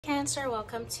Cancer,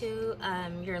 welcome to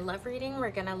your love reading.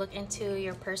 We're going to look into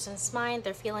your person's mind,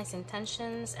 their feelings,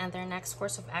 intentions, and their next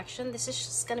course of action. This is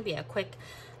just going to be a quick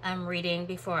reading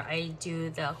before I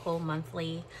do the whole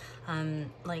monthly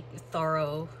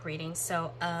thorough reading.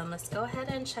 So let's go ahead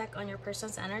and check on your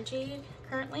person's energy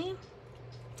currently.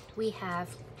 We have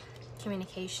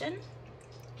communication.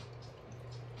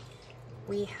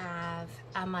 We have,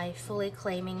 am I fully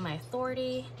claiming my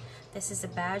authority? This is a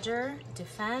badger,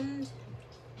 defend.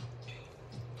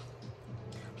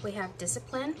 We have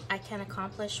discipline. I can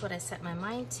accomplish what I set my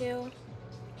mind to.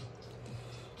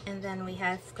 And then we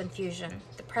have confusion.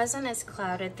 The present is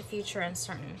clouded, the future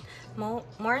uncertain.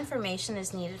 More information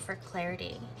is needed for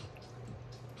clarity.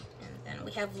 And then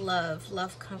we have love.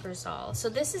 Love conquers all. So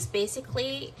this is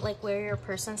basically like where your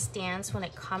person stands when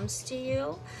it comes to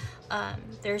you.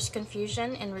 There's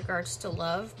confusion in regards to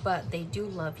love, but they do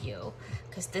love you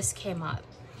because this came up.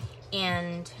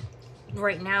 And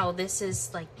right now, this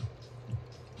is like,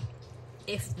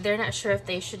 if they're not sure if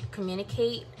they should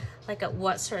communicate, like at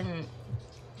what certain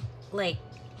like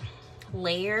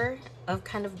layer of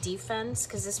kind of defense,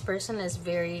 because this person is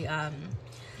very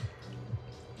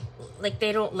like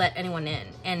they don't let anyone in,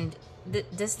 and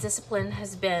this discipline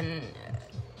has been,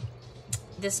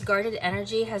 this guarded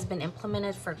energy has been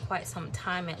implemented for quite some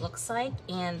time, it looks like,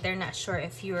 and they're not sure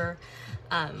if you're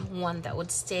one that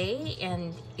would stay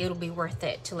and it'll be worth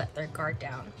it to let their guard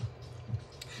down.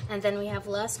 And then we have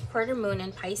less, quarter moon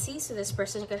in Pisces. So this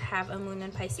person could have a moon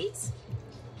in Pisces.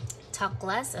 Talk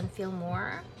less and feel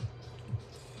more.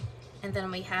 And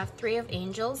then we have three of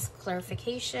angels,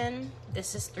 clarification.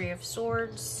 This is three of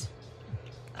swords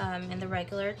in the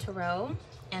regular tarot.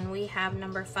 And we have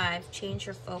number 5, change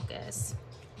your focus.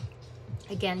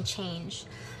 Again, change.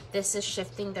 This is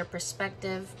shifting their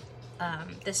perspective.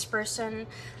 This person,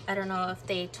 I don't know if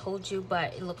they told you,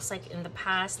 but it looks like in the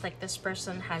past, like this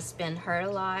person has been hurt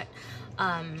a lot.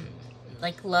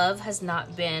 Like love has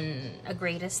not been a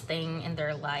greatest thing in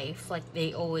their life. Like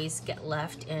they always get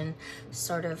left in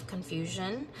sort of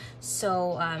confusion.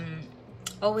 So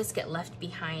always get left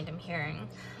behind, I'm hearing.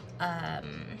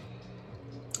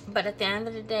 But at the end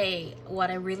of the day, what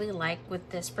I really like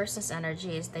with this person's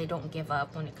energy is they don't give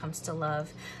up when it comes to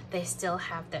love. They still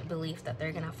have that belief that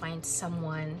they're gonna find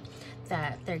someone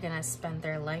that they're gonna spend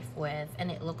their life with. And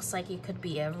it looks like you could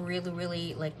be a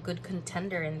really like good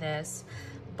contender in this,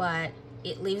 but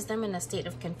it leaves them in a state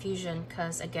of confusion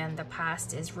because again, the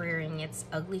past is rearing its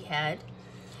ugly head.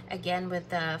 Again, with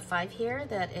the 5 here,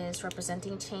 that is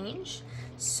representing change.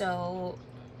 So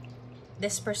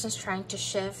this person's trying to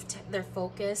shift their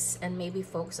focus and maybe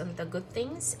focus on the good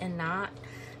things and not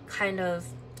kind of,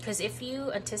 because if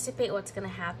you anticipate what's going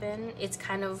to happen, it's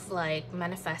kind of like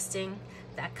manifesting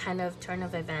that kind of turn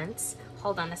of events.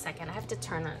 Hold on a second. I have to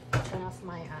turn off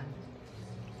my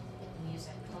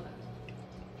music. Hold on.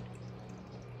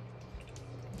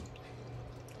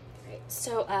 Right.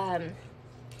 So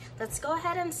let's go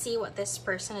ahead and see what this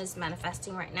person is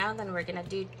manifesting right now. Then we're going to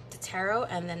do the tarot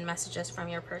and then messages from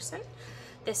your person.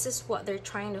 This is what they're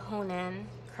trying to hone in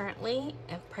currently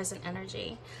in present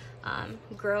energy.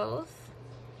 Growth.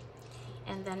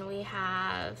 And then we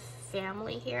have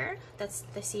family here. That's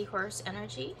the seahorse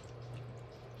energy.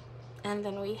 And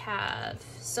then we have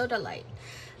soda light.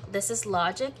 This is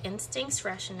logic, instincts,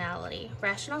 rationality.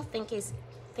 Rational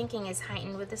thinking is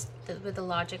heightened with the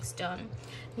logic stone,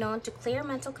 known to clear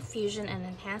mental confusion and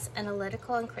enhance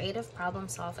analytical and creative problem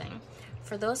solving.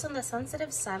 For those on the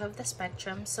sensitive side of the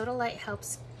spectrum, soda light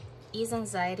helps ease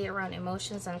anxiety around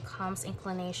emotions and calms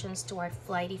inclinations toward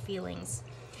flighty feelings.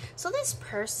 So this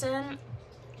person,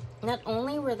 not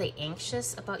only were they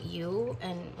anxious about you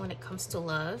and when it comes to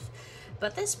love,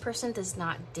 but this person does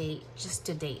not date just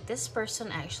to date. This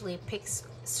person actually picks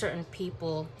certain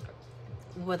people,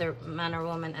 whether man or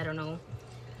woman, I don't know,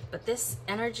 but this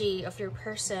energy of your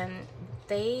person,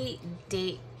 they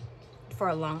date for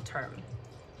a long term.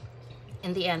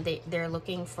 In the end, they're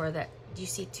looking for that. You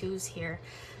see 2s here.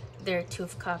 They're 2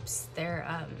 of cups. They're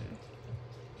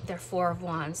 4 of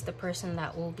wands. The person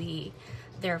that will be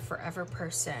their forever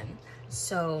person.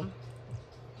 So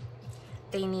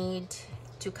they need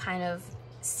to kind of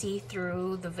see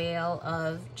through the veil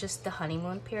of just the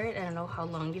honeymoon period. I don't know how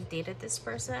long you've dated this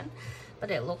person,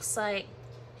 but it looks like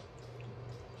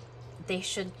they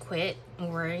should quit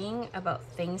worrying about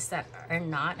things that are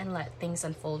not and let things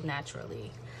unfold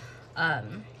naturally.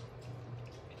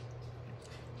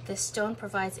 This stone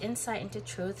provides insight into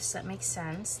truths that make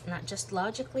sense, not just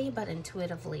logically, but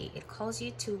intuitively. It calls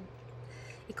you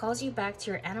back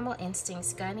to your animal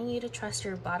instincts, guiding you to trust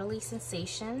your bodily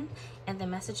sensation and the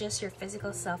messages your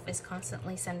physical self is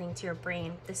constantly sending to your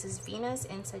brain. This is Venus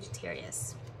in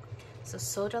Sagittarius. So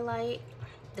sodalite,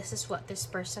 this is what this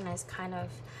person is kind of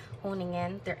honing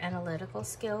in, their analytical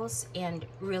skills and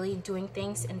really doing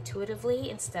things intuitively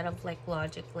instead of like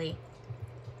logically.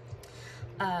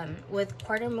 With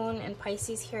quarter moon and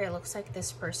Pisces here, it looks like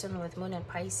this person with moon and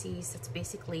Pisces, it's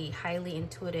basically highly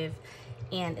intuitive,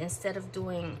 and instead of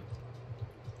doing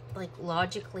like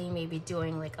logically, maybe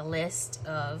doing like a list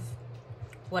of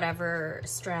whatever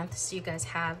strengths you guys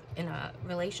have in a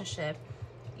relationship,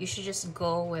 you should just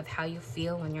go with how you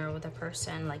feel when you're with a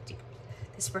person. Like,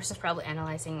 this person's probably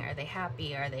analyzing, are they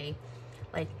happy? Are they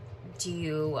like, do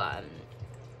you,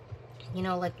 you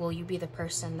know, like, will you be the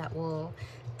person that will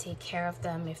take care of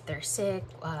them if they're sick?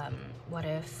 What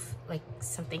if like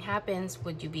something happens?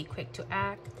 Would you be quick to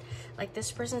act? Like,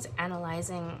 this person's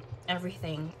analyzing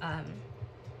everything.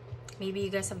 Maybe you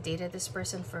guys have dated this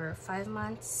person for 5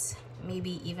 months,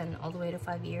 maybe even all the way to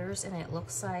 5 years, and it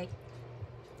looks like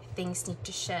things need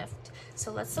to shift.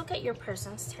 So let's look at your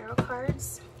person's tarot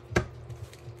cards.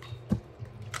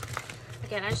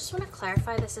 Again, I just want to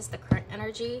clarify, this is the current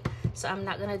energy, so I'm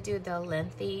not going to do the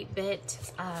lengthy bit.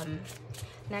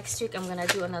 Next week, I'm going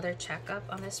to do another checkup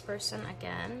on this person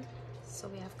again. So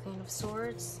we have Queen of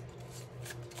Swords.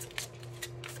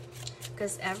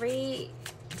 Because every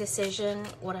decision,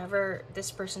 whatever this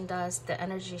person does, the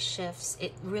energy shifts.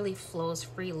 It really flows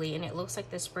freely, and it looks like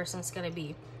this person's going to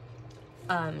be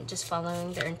just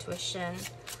following their intuition.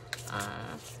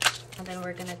 And then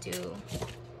we're going to do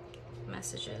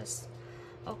messages.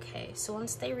 Okay, so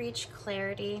once they reach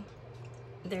clarity,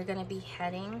 they're going to be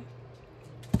heading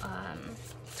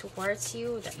towards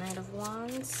you, that Knight of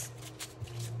Wands,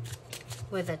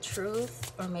 with a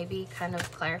truth, or maybe kind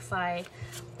of clarify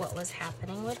what was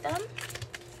happening with them.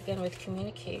 Again, with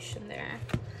communication there.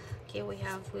 Okay, we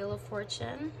have Wheel of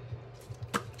Fortune.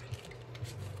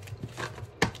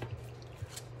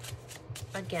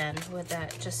 Again, with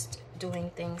that, just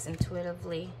doing things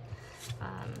intuitively.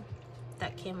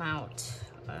 That came out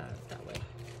that way.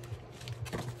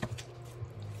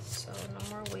 So no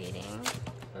more waiting.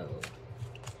 Oh.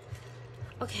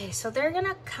 Okay, so they're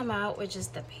gonna come out with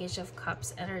just the Page of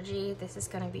Cups energy. This is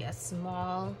gonna be a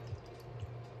small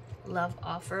love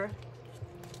offer.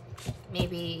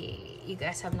 Maybe you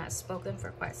guys have not spoken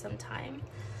for quite some time.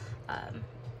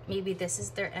 Maybe this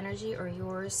is their energy or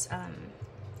yours.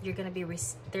 You're gonna be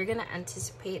they're gonna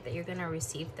anticipate that you're gonna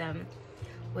receive them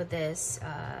with this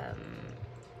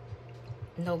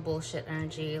no bullshit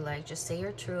energy, like just say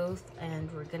your truth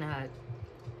and we're gonna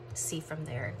see from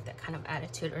there, that kind of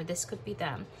attitude. Or this could be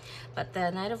them, but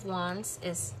the Knight of Wands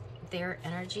is their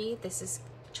energy. This is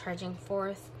charging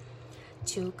forth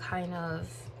to kind of,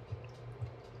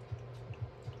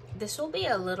 this will be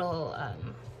a little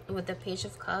with the Page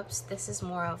of Cups, this is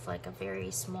more of like a very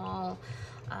small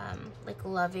like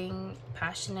loving,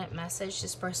 passionate message.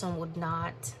 This person would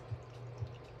not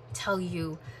tell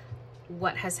you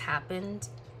what has happened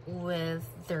with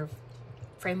their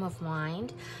frame of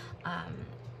mind.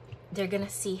 They're gonna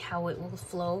see how it will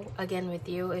flow again with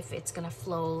you, if it's gonna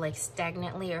flow like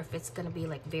stagnantly or if it's gonna be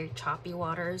like very choppy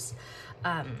waters.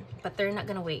 But they're not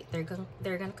gonna wait. They're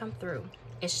gonna come through.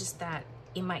 It's just that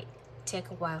it might take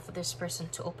a while for this person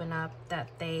to open up, that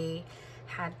they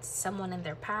had someone in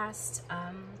their past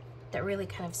that really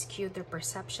kind of skewed their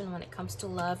perception when it comes to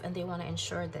love, and they want to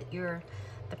ensure that you're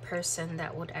the person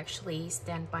that would actually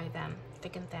stand by them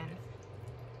thick and thin.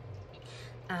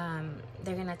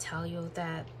 They're gonna tell you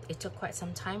that it took quite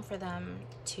some time for them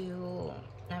to,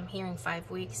 I'm hearing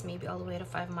 5 weeks, maybe all the way to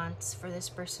 5 months, for this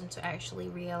person to actually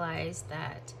realize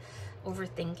that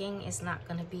overthinking is not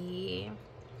gonna be,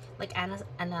 like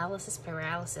analysis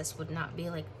paralysis would not be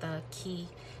like the key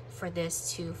for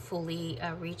this to fully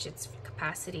reach its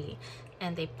capacity.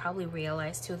 And they probably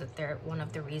realize too that they're one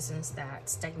of the reasons that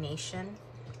stagnation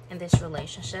in this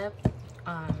relationship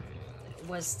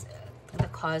was the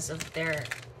cause of their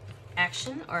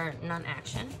action or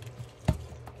non-action.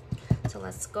 So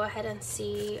let's go ahead and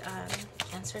see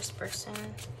Cancer's person,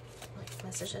 like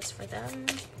messages for them.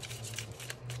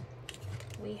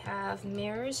 We have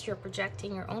mirrors. You're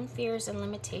projecting your own fears and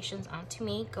limitations onto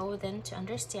me. Go within to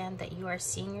understand that you are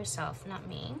seeing yourself, not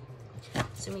me.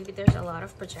 So maybe there's a lot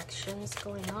of projections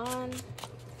going on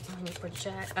when you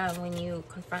project, when you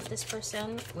confront this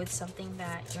person with something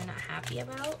that you're not happy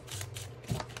about.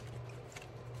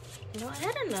 You know, I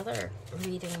had another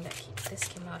reading that this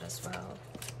came out as well.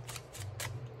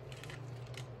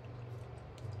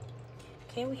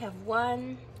 Okay, we have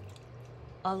 1.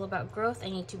 All about growth. I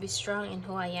need to be strong in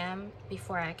who I am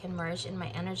before I can merge in my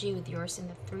energy with yours in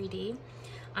the 3D.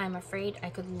 I'm afraid I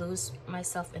could lose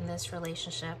myself in this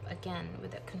relationship. Again,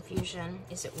 with that confusion,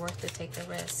 is it worth to take the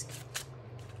risk?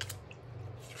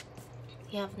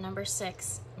 You have number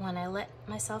 6. When I let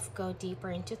myself go deeper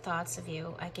into thoughts of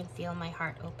you, I can feel my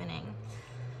heart opening.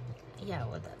 Yeah,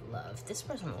 with that love. This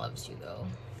person loves you though.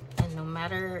 And no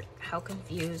matter how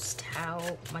confused,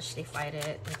 how much they fight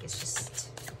it, like it's just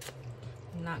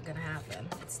not gonna happen.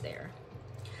 It's there.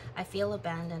 I feel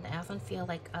abandoned. I often feel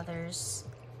like others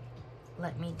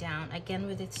let me down. Again,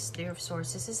 with this Three of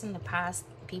Swords, this is in the past.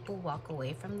 People walk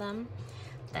away from them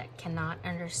that cannot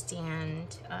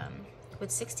understand. With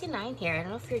 69 here, I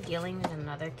don't know if you're dealing with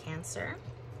another Cancer,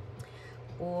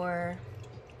 or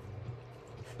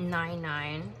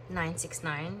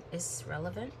 969 is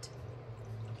relevant.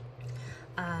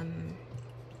 Okay,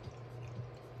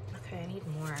 I need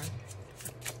more.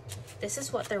 This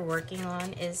is what they're working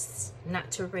on, is not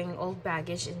to bring old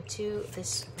baggage into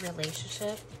this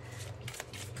relationship,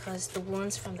 because the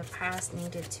wounds from the past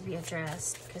needed to be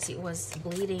addressed, because it was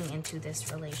bleeding into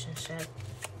this relationship.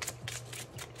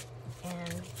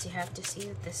 And you have to see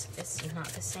that this is not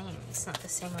the same. It's not the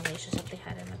same relationship they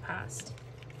had in the past.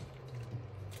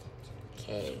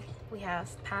 Okay, we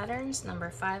have patterns, number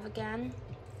 5 again,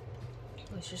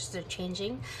 which is they're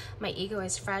changing. My ego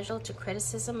is fragile to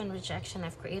criticism and rejection.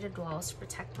 I've created walls to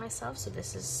protect myself. So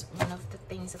this is one of the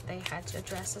things that they had to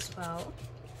address as well.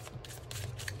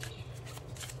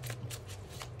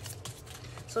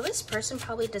 So this person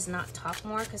probably does not talk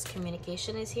more, because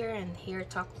communication is here, and here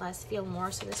talk less, feel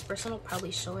more. So this person will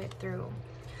probably show it through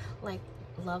like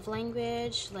love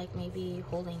language, like maybe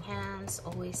holding hands,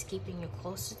 always keeping you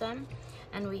close to them.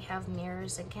 And we have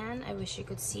mirrors again. I wish you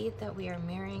could see that we are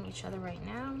mirroring each other right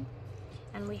now.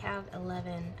 And we have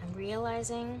 11. I'm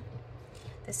realizing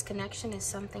this connection is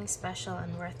something special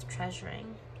and worth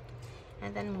treasuring.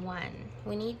 And then 1.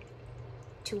 We need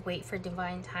to wait for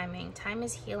divine timing. Time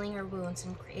is healing our wounds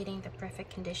and creating the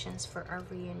perfect conditions for our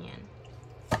reunion.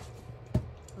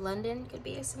 London could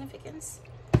be a significance.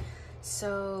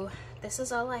 So this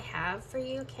is all I have for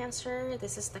you, Cancer.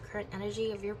 This is the current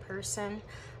energy of your person.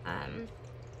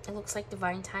 It looks like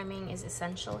divine timing is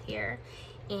essential here.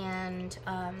 And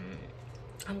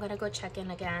I'm gonna go check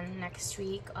in again next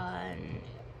week on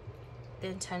the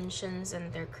intentions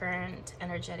and their current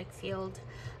energetic field,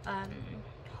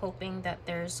 hoping that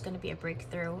there's going to be a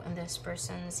breakthrough in this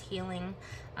person's healing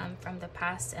from the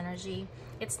past energy.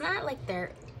 It's not like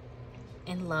they're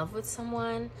in love with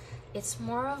someone. It's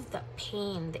more of the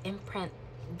pain, the imprint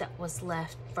that was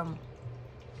left from,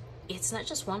 it's not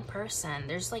just one person.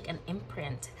 There's like an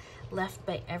imprint left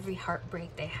by every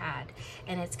heartbreak they had.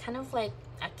 And it's kind of like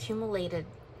accumulated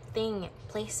thing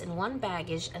placed in one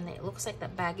baggage, and it looks like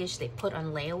that baggage they put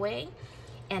on layaway,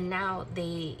 and now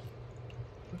they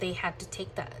had to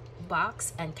take that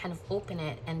box and kind of open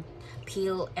it and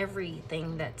peel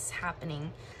everything that's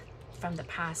happening from the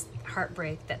past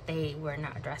heartbreak that they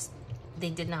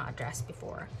did not address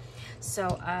before.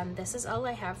 So this is all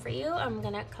I have for you. I'm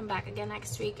gonna come back again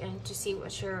next week and to see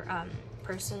what your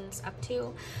person's up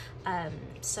to.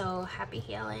 So happy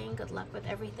healing, good luck with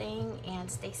everything, and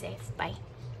stay safe. Bye.